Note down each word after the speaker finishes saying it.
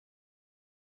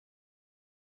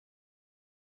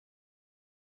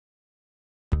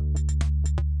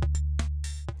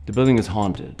The building is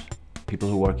haunted. People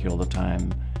who work here all the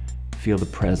time feel the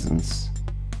presence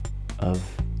of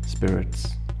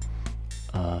spirits,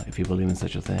 if you believe in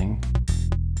such a thing.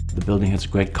 The building has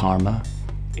great karma.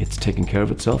 It's taking care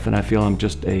of itself, and I feel I'm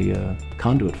just a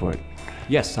conduit for it.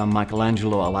 Yes, I'm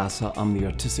Michelangelo Alassa. I'm the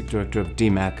artistic director of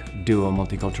DMAC, Duo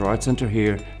Multicultural Arts Center,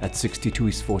 here at 62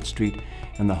 East 4th Street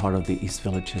in the heart of the East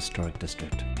Village Historic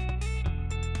District.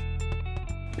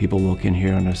 People walk in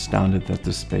here and are astounded that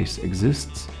this space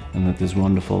exists and that there's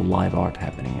wonderful live art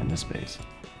happening in this space.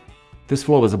 This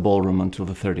floor was a ballroom until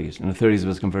the 30s. In the 30s, it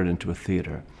was converted into a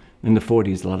theater. In the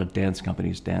 40s, a lot of dance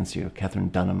companies dance here, Katherine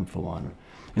Dunn for one.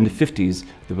 In the 50s,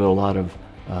 there were a lot of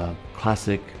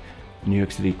classic New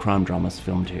York City crime dramas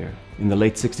filmed here. In the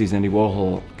late 60s, Andy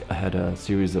Warhol had a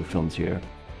series of films here.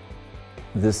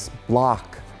 This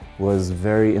block was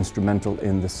very instrumental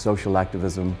in the social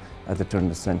activism at the turn of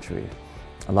the century.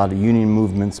 A lot of union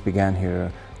movements began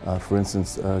here. For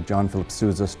instance, John Philip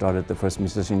Sousa started the first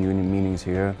musician union meetings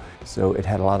here. So it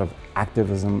had a lot of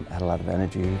activism, had a lot of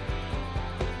energy.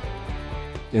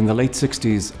 In the late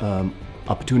 60s,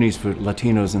 opportunities for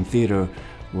Latinos in theater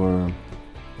were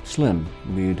slim.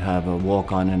 We'd have a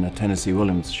walk-on in a Tennessee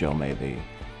Williams show, maybe.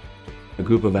 A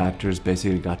group of actors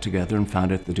basically got together and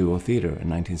founded the Duo Theater in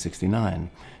 1969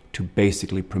 to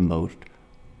basically promote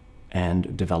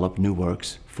and develop new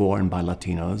works for and by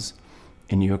Latinos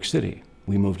in New York City.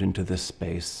 We moved into this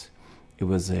space. It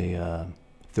was a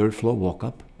third-floor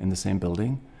walk-up in the same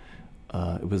building.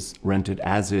 It was rented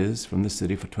as is from the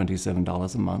city for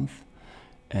 $27 a month,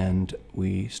 and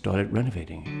we started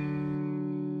renovating.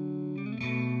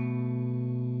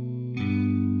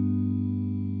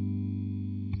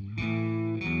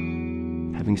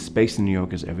 Having space in New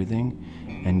York is everything,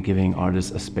 and giving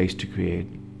artists a space to create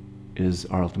is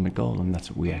our ultimate goal, and that's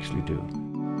what we actually do.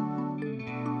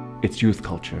 It's youth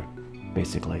culture,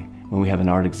 basically. When we have an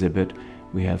art exhibit,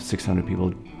 we have 600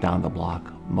 people down the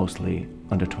block, mostly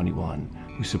under 21,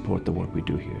 who support the work we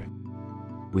do here.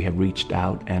 We have reached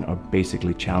out and are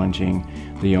basically challenging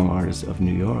the young artists of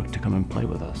New York to come and play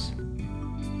with us.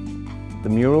 The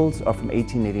murals are from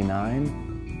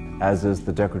 1889, as is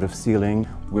the decorative ceiling.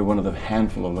 We're one of the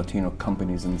handful of Latino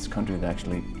companies in this country that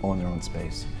actually own their own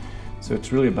space. So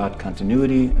it's really about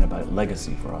continuity and about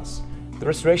legacy for us. The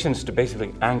restoration is to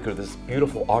basically anchor this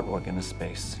beautiful artwork in this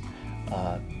space.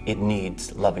 It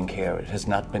needs love and care. It has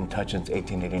not been touched since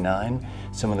 1889.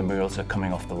 Some of the murals are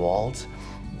coming off the walls.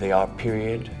 They are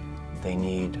period. They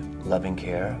need love and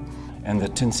care. And the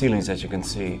tin ceilings, as you can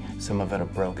see, some of it are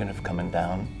broken, have come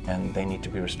down, and they need to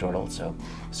be restored also.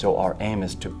 So our aim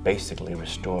is to basically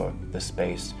restore the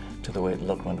space to the way it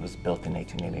looked when it was built in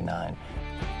 1889.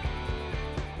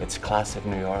 It's classic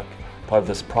New York. Part of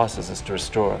this process is to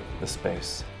restore the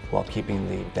space while keeping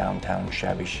the downtown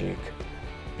shabby chic,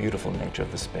 beautiful nature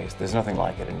of the space. There's nothing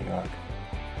like it in New York.